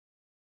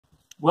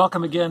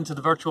Welcome again to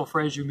the Virtual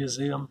Fraser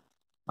Museum.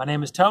 My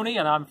name is Tony,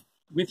 and I'm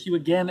with you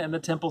again in the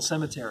Temple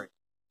Cemetery.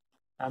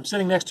 I'm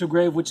sitting next to a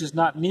grave which is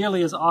not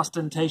nearly as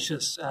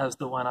ostentatious as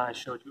the one I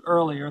showed you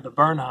earlier, the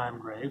Bernheim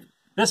grave.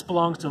 This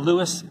belongs to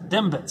Louis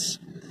Dembitz.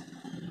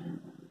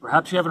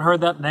 Perhaps you haven't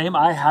heard that name.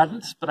 I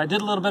hadn't, but I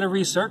did a little bit of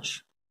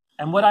research.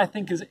 And what I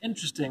think is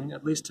interesting,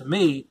 at least to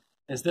me,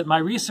 is that my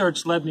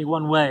research led me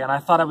one way, and I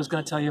thought I was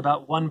going to tell you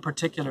about one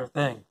particular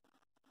thing.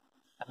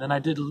 And then I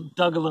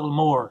dug a little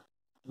more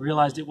and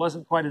realized it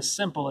wasn't quite as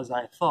simple as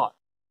I thought.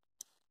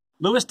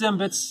 Louis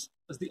Dembitz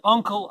was the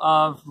uncle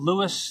of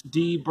Louis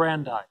D.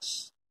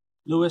 Brandeis,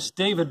 Louis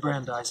David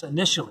Brandeis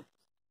initially.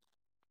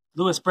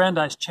 Louis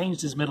Brandeis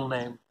changed his middle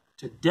name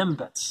to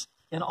Dembitz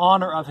in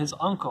honor of his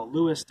uncle,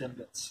 Louis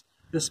Dembitz,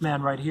 this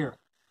man right here,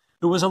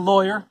 who was a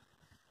lawyer.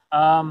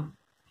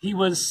 He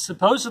was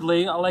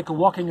supposedly like a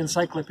walking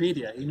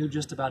encyclopedia. He knew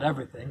just about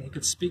everything. He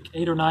could speak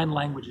 8 or 9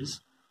 languages,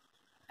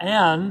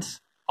 and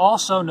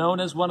also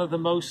known as one of the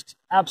most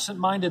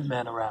absent-minded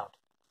men around.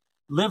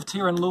 Lived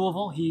here in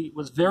Louisville. He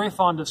was very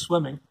fond of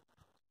swimming.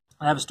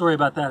 I have a story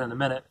about that in a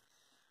minute.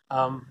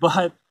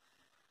 What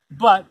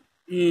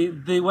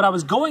I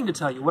was going to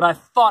tell you, what I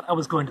thought I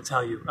was going to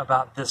tell you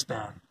about this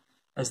man,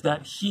 is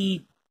that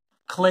he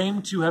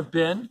claimed to have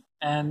been,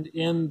 and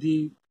in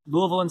the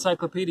Louisville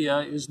Encyclopedia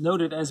is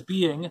noted as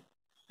being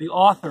the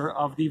author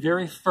of the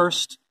very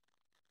first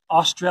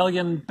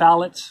Australian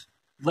ballot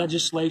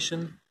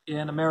legislation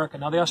in America.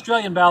 Now, the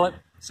Australian ballot,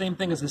 same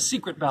thing as a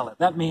secret ballot.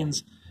 That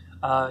means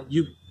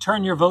you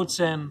turn your votes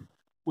in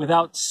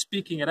without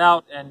speaking it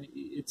out, and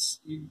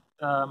you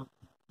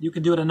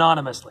can do it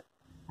anonymously,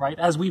 right,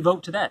 as we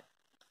vote today,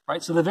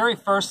 right? So the very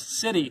first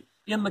city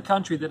in the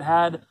country that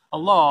had a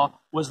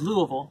law was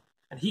Louisville,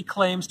 and he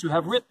claims to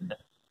have written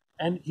it,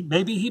 and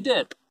maybe he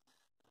did.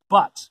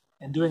 But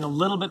in doing a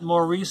little bit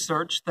more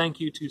research, thank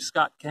you to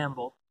Scott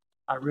Campbell,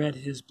 I read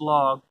his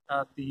blog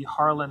at the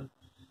Harlan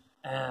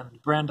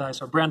and Brandeis,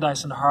 or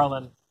Brandeis and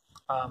Harlan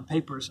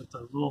papers at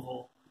the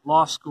Louisville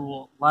Law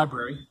School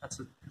Library. That's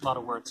a lot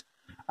of words.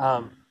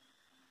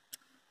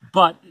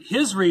 But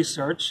his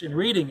research, in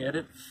reading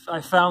it,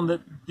 I found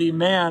that the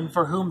man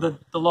for whom the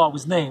law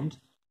was named,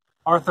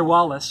 Arthur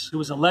Wallace, who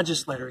was a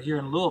legislator here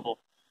in Louisville,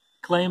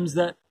 claims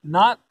that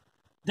not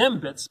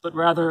Dembitz, but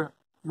rather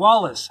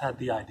Wallace had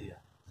the idea.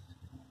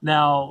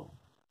 Now,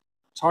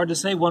 it's hard to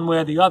say one way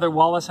or the other.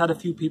 Wallace had a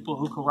few people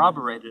who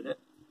corroborated it,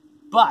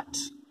 but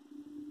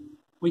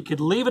we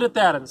could leave it at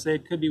that and say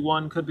it could be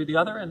one, could be the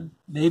other, and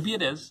maybe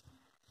it is.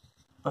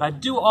 But I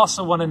do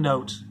also want to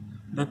note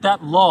that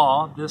that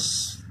law,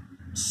 this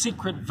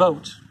secret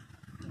vote,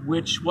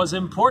 which was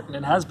important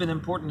and has been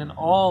important in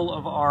all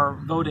of our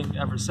voting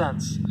ever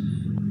since,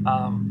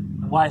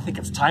 why I think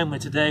it's timely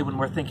today when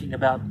we're thinking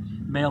about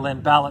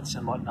mail-in ballots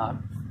and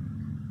whatnot,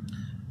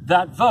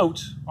 that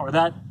vote, or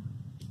that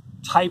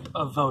type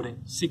of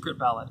voting, secret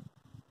ballot,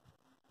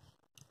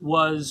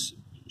 was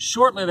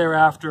shortly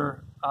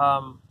thereafter,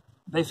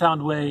 they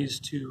found ways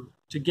to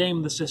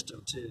game the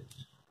system,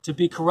 to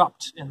be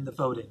corrupt in the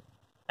voting.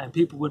 And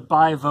people would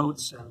buy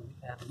votes, and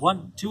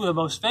two of the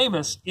most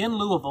famous in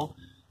Louisville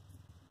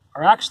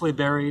are actually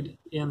buried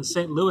in the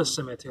St. Louis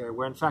Cemetery,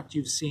 where in fact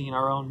you've seen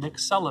our own Nick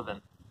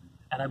Sullivan,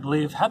 and I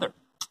believe Heather.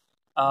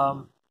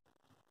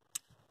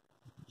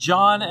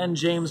 John and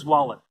James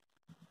Wallen.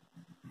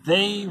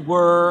 They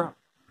were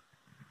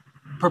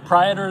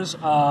proprietors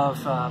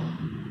of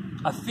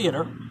a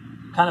theater,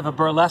 kind of a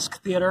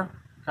burlesque theater,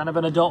 kind of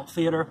an adult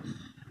theater,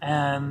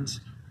 and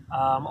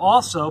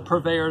also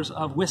purveyors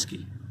of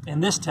whiskey in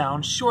this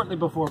town shortly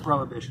before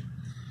Prohibition.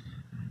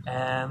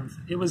 And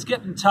it was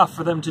getting tough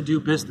for them to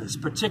do business,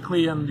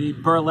 particularly in the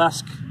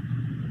burlesque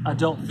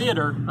adult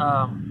theater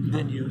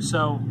venue.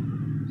 So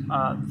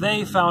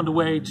they found a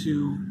way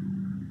to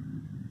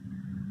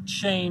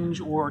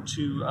change or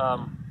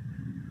to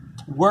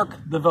work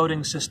the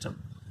voting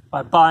system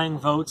by buying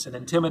votes and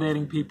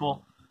intimidating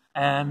people.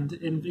 And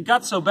it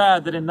got so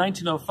bad that in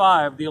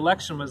 1905, the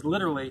election was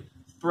literally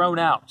thrown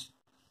out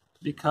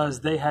because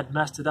they had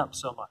messed it up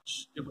so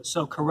much. It was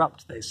so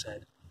corrupt, they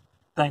said,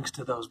 thanks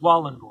to those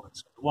Wallen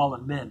boys, the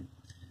Wallen men.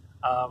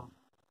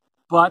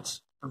 But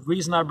the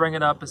reason I bring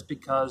it up is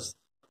because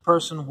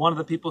one of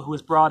the people who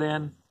was brought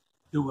in,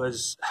 who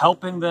was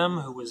helping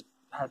them,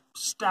 had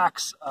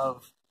stacks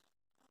of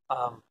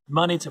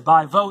money to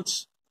buy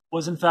votes,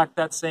 was in fact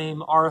that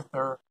same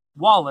Arthur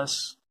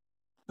Wallace,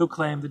 who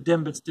claimed that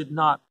Dembitz did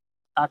not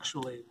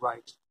actually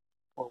write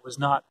or was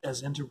not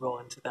as integral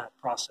into that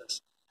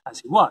process as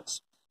he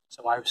was.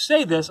 So I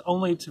say this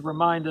only to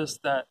remind us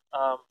that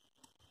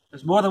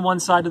there's more than one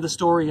side to the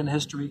story in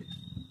history,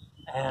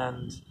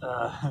 and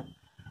we're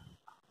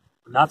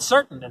not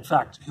certain, in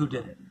fact, who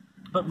did it.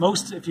 But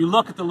if you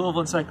look at the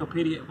Louisville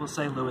Encyclopedia, it will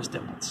say Louis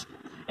Dembitz.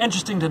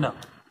 Interesting to know.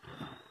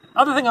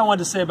 Other thing I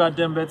wanted to say about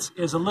Dembitz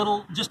is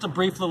just a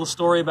brief little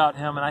story about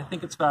him, and I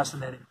think it's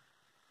fascinating,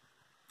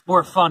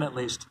 or fun at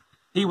least.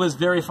 He was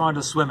very fond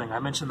of swimming. I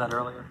mentioned that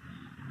earlier.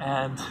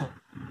 And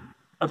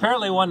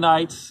apparently one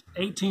night,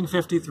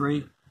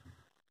 1853,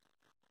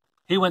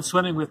 he went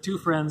swimming with 2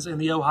 friends in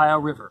the Ohio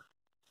River.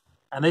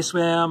 And they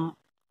swam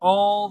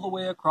all the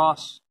way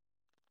across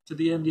to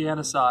the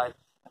Indiana side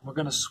and were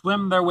going to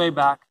swim their way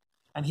back.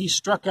 And he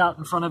struck out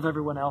in front of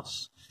everyone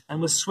else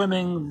and was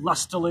swimming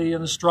lustily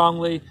and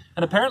strongly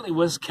and apparently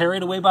was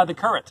carried away by the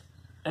current.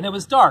 And it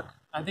was dark.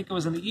 I think it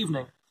was in the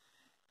evening.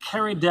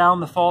 Carried down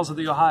the falls of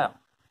the Ohio.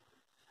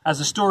 As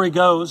the story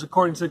goes,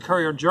 according to the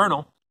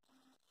Courier-Journal,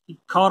 he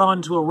caught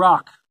onto a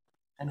rock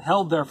and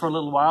held there for a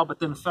little while, but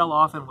then fell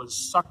off and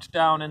was sucked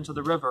down into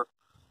the river.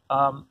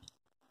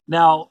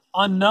 Now,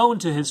 unknown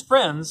to his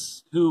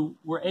friends, who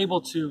were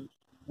able to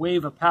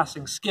wave a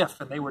passing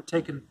skiff, and they were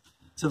taken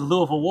to the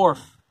Louisville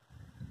wharf,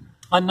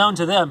 unknown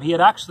to them, he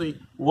had actually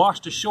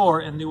washed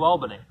ashore in New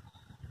Albany.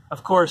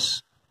 Of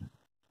course,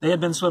 they had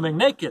been swimming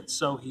naked,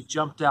 so he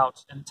jumped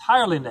out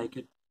entirely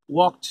naked,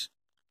 walked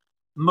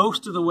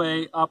most of the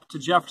way up to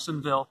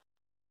Jeffersonville,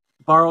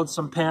 borrowed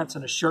some pants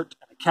and a shirt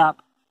and a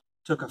cap,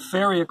 took a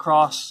ferry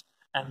across,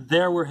 and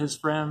there were his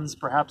friends,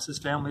 perhaps his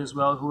family as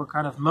well, who were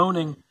kind of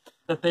moaning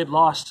that they'd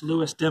lost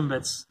Louis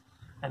Dembitz.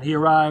 And he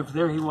arrived,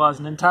 there he was,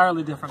 in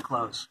entirely different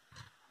clothes.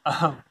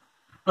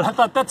 But I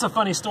thought that's a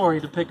funny story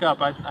to pick up.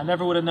 I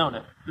never would have known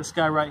it. This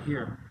guy right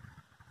here.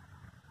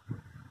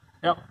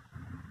 Yep.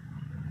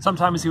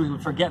 Sometimes he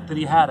would forget that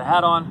he had a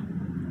hat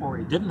on, or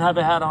he didn't have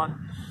a hat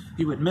on.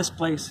 He would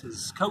misplace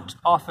his coat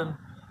often.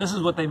 This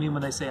is what they mean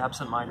when they say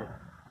absent-minded.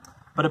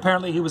 But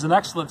apparently he was an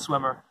excellent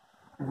swimmer,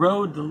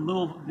 rode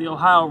the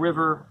Ohio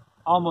River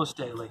almost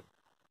daily,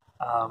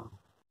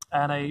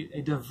 and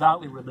a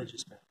devoutly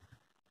religious man.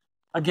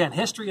 Again,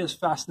 history is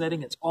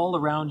fascinating. It's all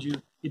around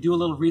you. You do a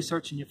little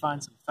research and you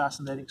find some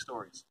fascinating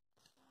stories.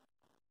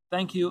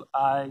 Thank you.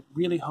 I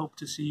really hope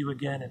to see you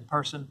again in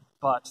person,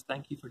 but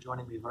thank you for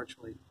joining me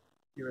virtually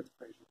here at the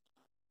Fraser.